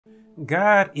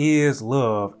God is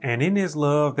love, and in his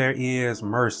love there is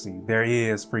mercy, there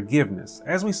is forgiveness,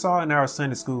 as we saw in our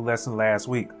Sunday school lesson last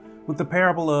week with the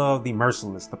parable of the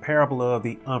merciless, the parable of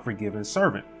the unforgiven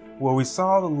servant, where we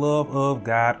saw the love of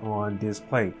God on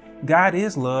display. God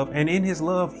is love, and in his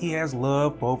love he has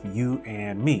loved both you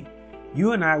and me.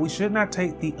 You and I, we should not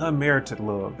take the unmerited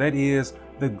love, that is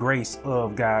the grace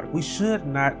of God. We should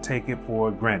not take it for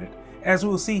granted, as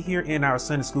we will see here in our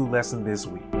Sunday school lesson this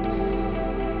week.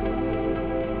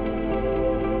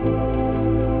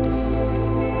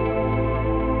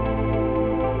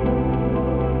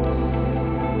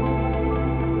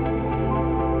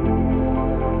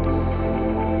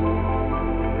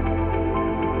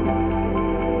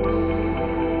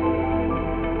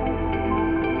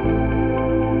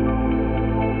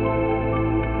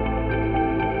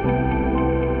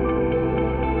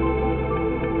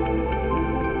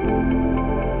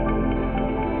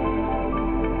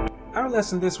 Our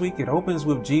lesson this week, it opens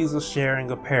with Jesus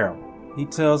sharing a parable. He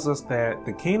tells us that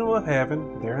the kingdom of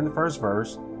heaven, there in the first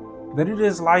verse, that it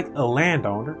is like a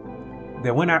landowner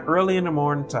that went out early in the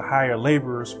morning to hire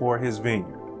laborers for his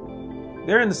vineyard.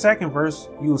 There in the second verse,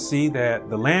 you will see that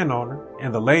the landowner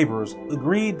and the laborers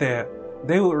agreed that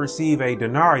they would receive a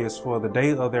denarius for the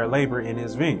day of their labor in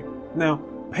his vineyard. Now,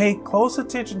 pay close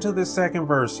attention to this second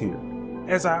verse here.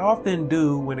 As I often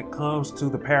do when it comes to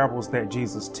the parables that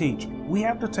Jesus teach, we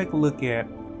have to take a look at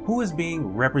who is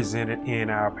being represented in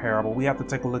our parable. We have to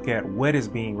take a look at what is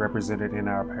being represented in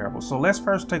our parable. So let's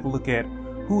first take a look at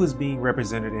who is being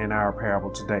represented in our parable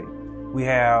today. We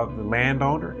have the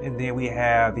landowner, and then we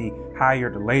have the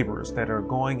hired laborers that are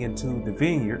going into the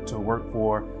vineyard to work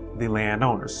for the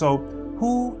landowner. So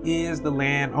who is the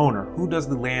landowner? Who does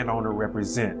the landowner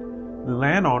represent? The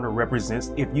landowner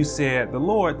represents, if you said the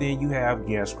Lord, then you have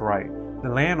guessed right. The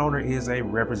landowner is a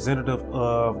representative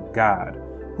of God.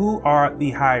 Who are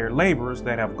the hired laborers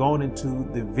that have gone into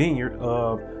the vineyard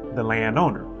of the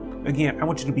landowner? Again, I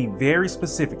want you to be very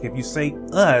specific. If you say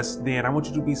us, then I want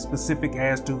you to be specific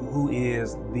as to who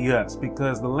is the us.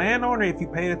 Because the landowner, if you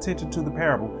pay attention to the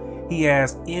parable, he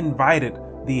has invited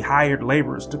the hired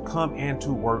laborers to come and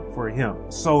to work for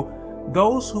him. So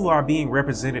those who are being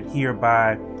represented here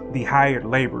by the hired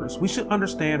laborers, we should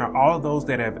understand, are all of those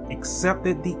that have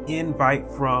accepted the invite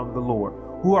from the Lord.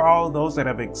 Who are all of those that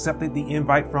have accepted the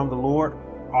invite from the Lord?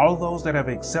 All of those that have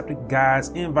accepted God's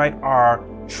invite are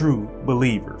true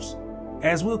believers.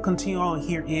 As we'll continue on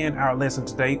here in our lesson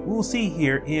today, we'll see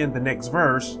here in the next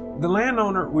verse, the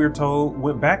landowner, we're told,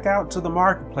 went back out to the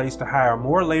marketplace to hire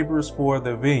more laborers for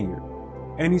the vineyard.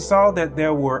 And he saw that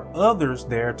there were others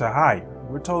there to hire.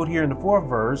 We're told here in the fourth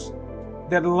verse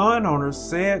that the landowner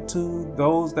said to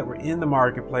those that were in the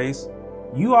marketplace,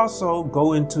 you also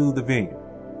go into the vineyard,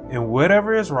 and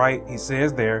whatever is right, he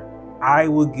says there, I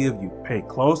will give you. Pay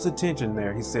close attention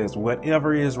there. He says,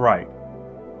 whatever is right.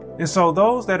 And so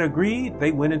those that agreed,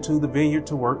 they went into the vineyard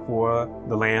to work for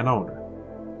the landowner.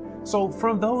 So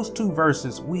from those two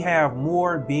verses, we have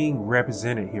more being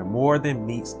represented here, more than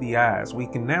meets the eyes. We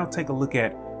can now take a look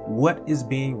at what is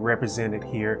being represented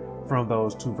here from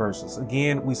those two verses.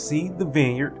 Again, we see the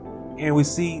vineyard and we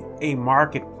see a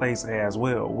marketplace as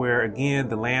well, where again,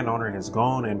 the landowner has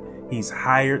gone and he's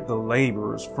hired the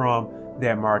laborers from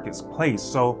that marketplace.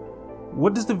 So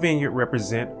what does the vineyard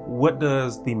represent? What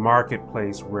does the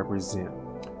marketplace represent?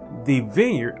 The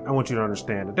vineyard, I want you to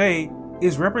understand today,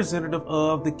 is representative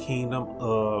of the kingdom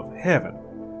of heaven.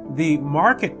 The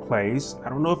marketplace, I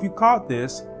don't know if you caught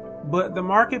this, but the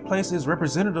marketplace is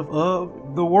representative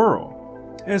of the world.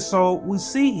 And so we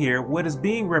see here what is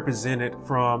being represented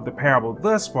from the parable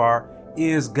thus far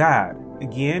is God,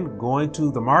 again, going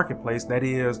to the marketplace, that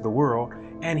is the world,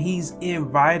 and he's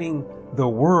inviting the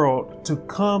world to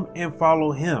come and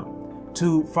follow him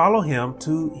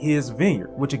to his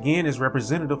vineyard, which again is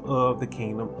representative of the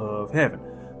kingdom of heaven.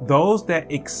 Those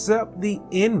that accept the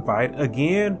invite,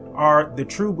 again, are the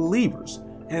true believers.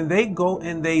 And they go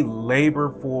and they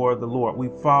labor for the Lord. We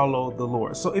follow the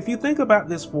Lord. So if you think about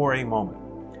this for a moment,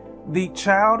 the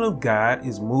child of God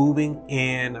is moving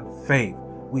in faith.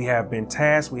 We have been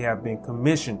tasked, we have been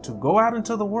commissioned to go out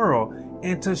into the world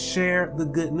and to share the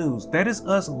good news. That is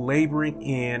us laboring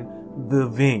in the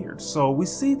vineyard. So we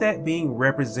see that being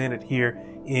represented here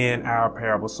in our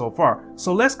parable so far.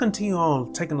 So let's continue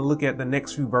on taking a look at the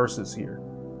next few verses here.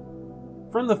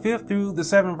 From the 5th through the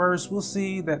 7th verse, we'll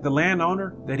see that the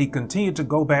landowner, that he continued to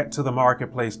go back to the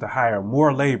marketplace to hire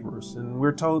more laborers. And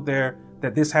we're told there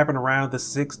that this happened around the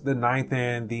 6th, the 9th,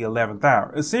 and the 11th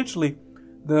hour. Essentially,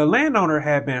 the landowner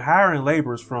had been hiring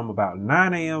laborers from about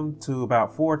 9 a.m. to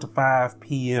about 4 to 5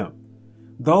 p.m.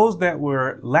 Those that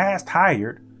were last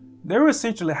hired They were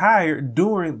essentially hired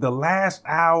during the last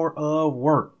hour of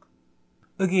work.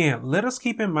 Again, let us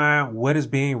keep in mind what is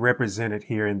being represented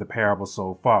here in the parable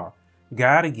so far.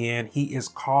 God, again, he is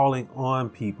calling on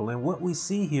people. And what we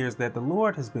see here is that the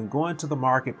Lord has been going to the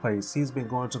marketplace. He's been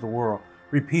going to the world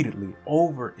repeatedly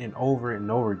over and over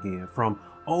and over again, from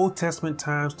Old Testament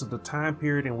times to the time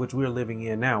period in which we're living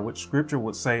in now, which scripture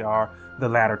would say are the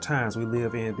latter times. We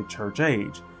live in the church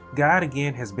age. God,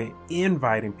 again, has been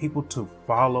inviting people to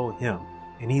follow him.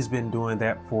 And he's been doing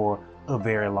that for a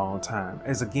very long time,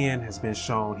 as again has been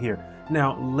shown here.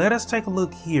 Now, let us take a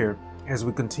look here as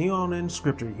we continue on in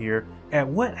scripture here at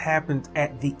what happens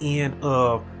at the end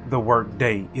of the work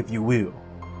day, if you will.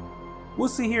 We'll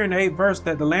see here in the 8th verse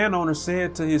that the landowner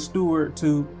said to his steward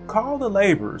to call the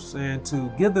laborers and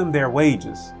to give them their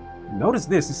wages. Notice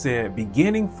this, he said,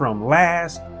 beginning from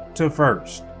last to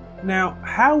first. Now,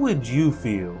 how would you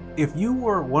feel if you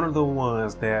were one of the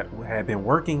ones that had been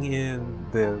working in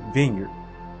the vineyard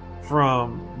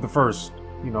from the first,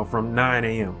 from 9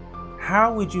 a.m.?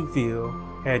 How would you feel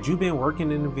had you been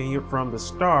working in the vineyard from the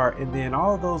start, and then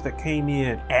all of those that came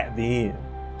in at the end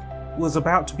was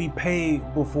about to be paid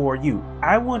before you?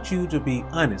 I want you to be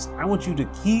honest. I want you to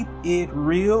keep it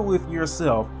real with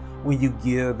yourself when you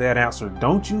give that answer.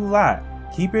 Don't you lie.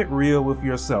 Keep it real with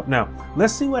yourself. Now,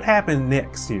 let's see what happened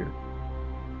next here.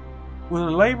 When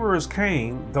the laborers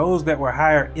came, those that were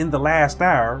hired in the last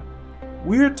hour,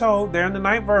 we are told there in the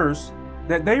 9th verse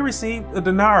that they received a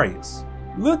denarius.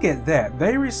 Look at that.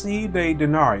 They received a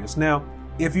denarius. Now,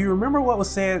 if you remember what was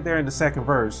said there in the 2nd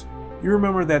verse, you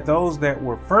remember that those that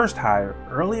were first hired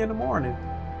early in the morning,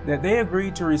 that they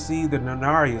agreed to receive the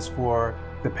denarius for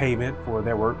the payment for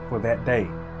their work for that day.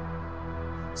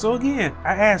 So again,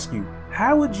 I ask you,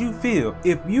 how would you feel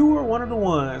if you were one of the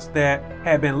ones that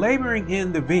had been laboring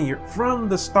in the vineyard from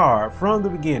the start, from the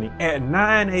beginning at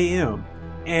 9 a.m.?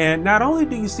 And not only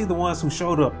do you see the ones who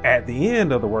showed up at the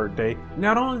end of the workday,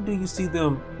 not only do you see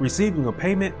them receiving a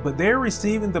payment, but they're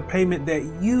receiving the payment that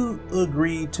you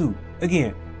agreed to.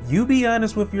 Again, you be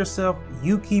honest with yourself.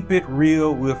 You keep it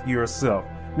real with yourself.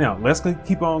 Now, let's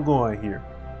keep on going here.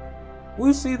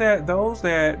 We see that those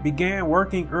that began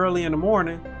working early in the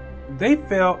morning, they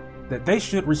felt that they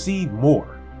should receive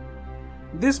more.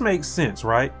 This makes sense,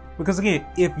 right? Because again,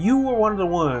 if you were one of the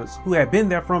ones who had been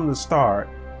there from the start,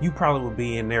 you probably would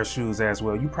be in their shoes as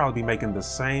well. You probably be making the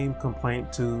same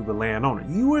complaint to the landowner.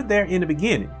 You were there in the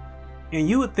beginning, and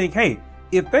you would think, hey,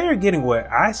 if they are getting what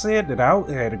I said that I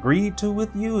had agreed to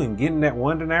with you and getting that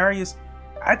one denarius,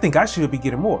 I think I should be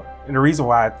getting more. And the reason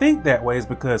why I think that way is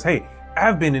because, hey,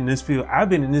 I've been in this field, I've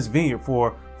been in this vineyard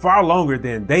for far longer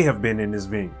than they have been in this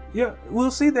vineyard. Yeah,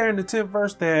 we'll see there in the 10th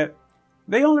verse that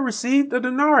they only received a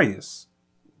denarius,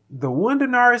 the one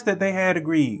denarius that they had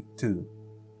agreed to.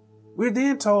 We're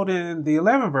then told in the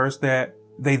 11th verse that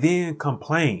they then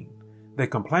complained. They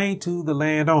complained to the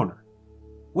landowner.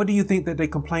 What do you think that they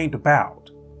complained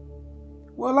about?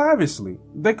 Well, obviously,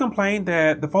 they complained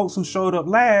that the folks who showed up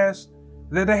last,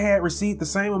 that they had received the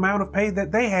same amount of pay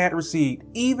that they had received,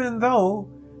 even though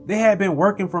they had been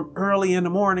working from early in the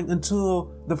morning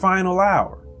until the final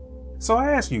hour. So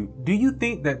I ask you, do you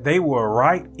think that they were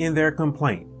right in their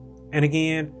complaint? And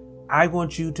again, I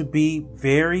want you to be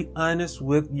very honest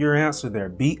with your answer there.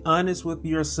 Be honest with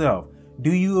yourself.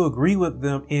 Do you agree with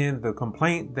them in the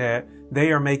complaint that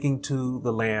they are making to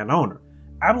the landowner?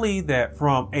 I believe that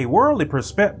from a worldly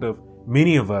perspective,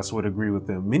 many of us would agree with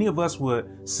them. Many of us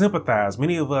would sympathize.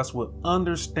 Many of us would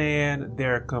understand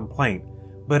their complaint.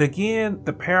 But again,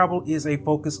 the parable is a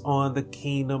focus on the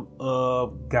kingdom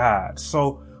of God.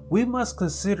 So we must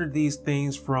consider these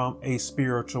things from a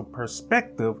spiritual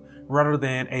perspective rather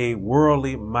than a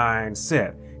worldly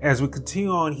mindset. As we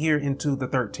continue on here into the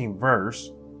 13th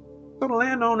verse, so the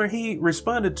landowner, he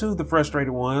responded to the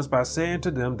frustrated ones by saying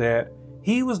to them that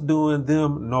he was doing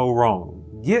them no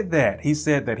wrong. Get that. He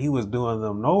said that he was doing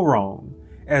them no wrong,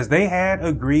 as they had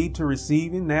agreed to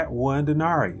receiving that one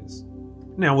denarius.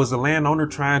 Now, was the landowner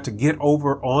trying to get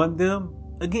over on them?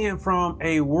 Again, from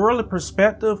a worldly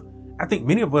perspective, I think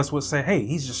many of us would say, hey,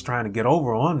 he's just trying to get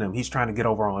over on them. He's trying to get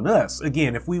over on us.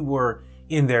 Again, if we were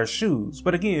in their shoes.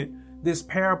 But again, this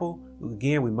parable,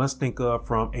 again, we must think of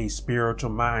from a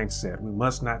spiritual mindset. We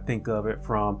must not think of it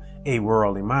from a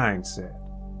worldly mindset.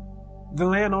 The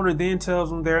landowner then tells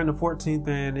them there in the 14th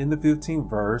and in the 15th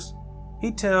verse,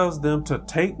 he tells them to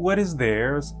take what is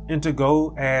theirs and to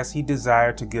go as he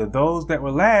desired to give those that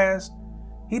were last.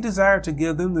 He desired to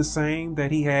give them the same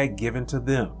that he had given to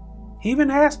them. He even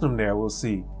asked them there, we'll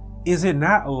see, is it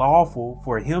not lawful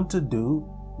for him to do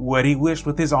what he wished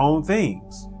with his own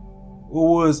things?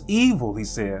 Was evil, he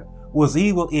said, was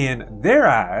evil in their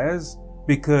eyes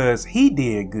because he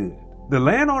did good. The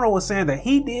landowner was saying that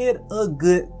he did a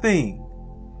good thing.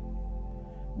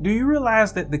 Do you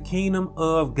realize that the kingdom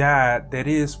of God that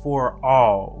is for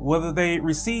all, whether they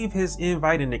receive his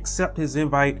invite and accept his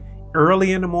invite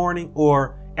early in the morning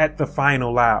or at the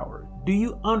final hour, do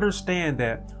you understand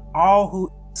that all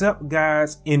who accept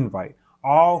God's invite,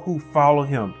 all who follow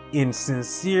him in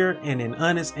sincere and in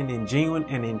honest and in genuine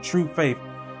and in true faith,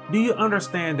 do you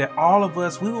understand that all of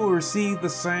us, we will receive the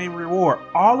same reward?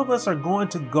 All of us are going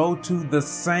to go to the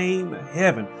same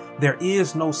heaven. There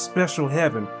is no special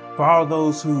heaven for all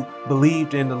those who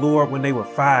believed in the Lord when they were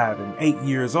 5 and 8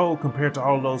 years old, compared to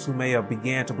all those who may have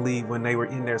began to believe when they were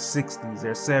in their 60s,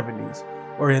 their 70s,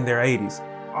 or in their 80s.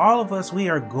 All of us, we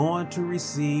are going to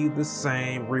receive the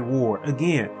same reward.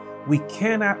 Again, we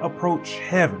cannot approach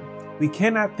heaven. We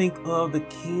cannot think of the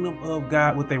kingdom of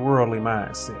God with a worldly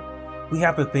mindset. We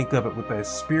have to think of it with a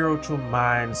spiritual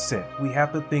mindset. We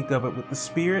have to think of it with the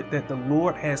spirit that the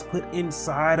Lord has put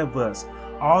inside of us.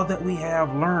 All that we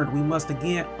have learned, we must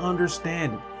again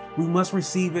understand it. We must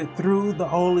receive it through the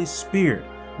Holy Spirit.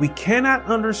 We cannot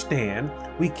understand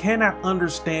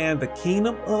the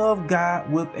kingdom of God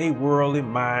with a worldly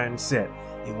mindset.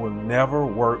 It will never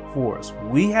work for us.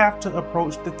 We have to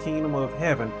approach the kingdom of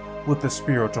heaven with a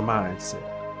spiritual mindset.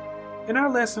 In our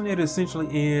lesson, it essentially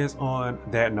ends on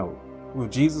that note,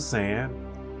 with Jesus saying,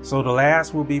 "So the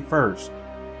last will be first,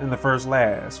 and the first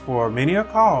last. For many are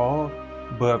called,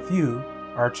 but few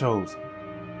are chosen."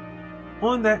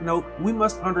 On that note, we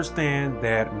must understand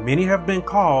that many have been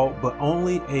called, but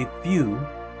only a few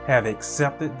have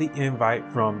accepted the invite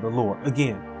from the Lord.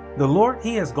 Again, the Lord,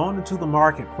 he has gone into the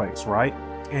marketplace, right?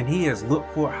 And he has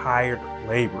looked for hired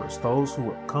laborers, those who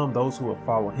will come, those who will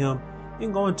follow him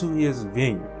and go into his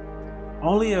vineyard.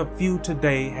 Only a few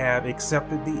today have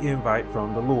accepted the invite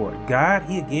from the Lord. God,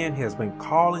 he again has been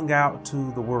calling out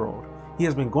to the world. He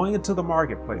has been going into the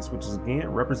marketplace, which is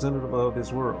again representative of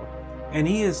this world. And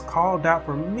he has called out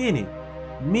for many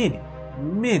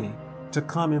to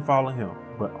come and follow him.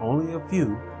 But only a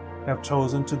few have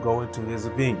chosen to go into his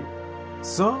vineyard.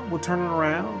 Some will turn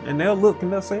around and they'll look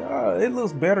and they'll say, "Oh, it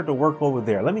looks better to work over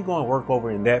there. Let me go and work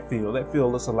over in that field. That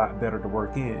field looks a lot better to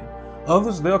work in."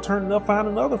 Others, they'll turn and they'll find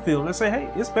another field and they'll say, "Hey,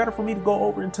 it's better for me to go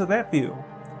over into that field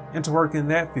and to work in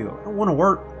that field. I don't want to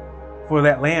work for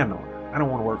that landowner. I don't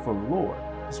want to work for the Lord."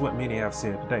 That's what many have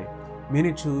said today.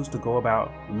 Many choose to go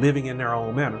about living in their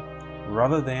own manner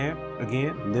rather than,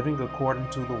 again, living according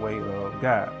to the way of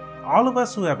God. All of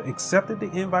us who have accepted the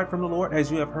invite from the Lord,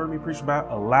 as you have heard me preach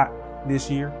about a lot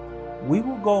this year, we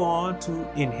will go on to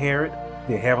inherit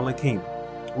the heavenly kingdom.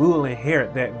 We will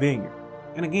inherit that vineyard.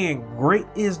 And again, great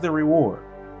is the reward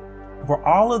for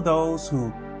all of those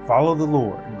who follow the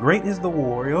Lord. Great is the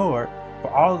reward for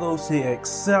all of those who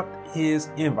accept his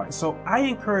invite. So I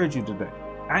encourage you today,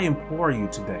 I implore you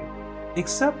today,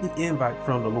 accept the invite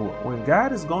from the Lord. When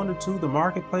God is going into the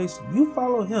marketplace, you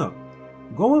follow him.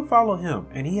 Go and follow him.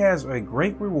 And he has a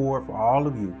great reward for all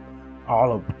of you,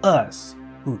 all of us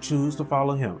who choose to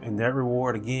follow him. And that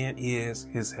reward again is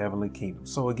his heavenly kingdom.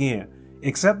 So again,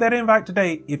 accept that invite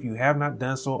today if you have not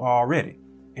done so already,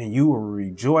 and you will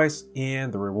rejoice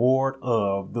in the reward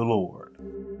of the Lord.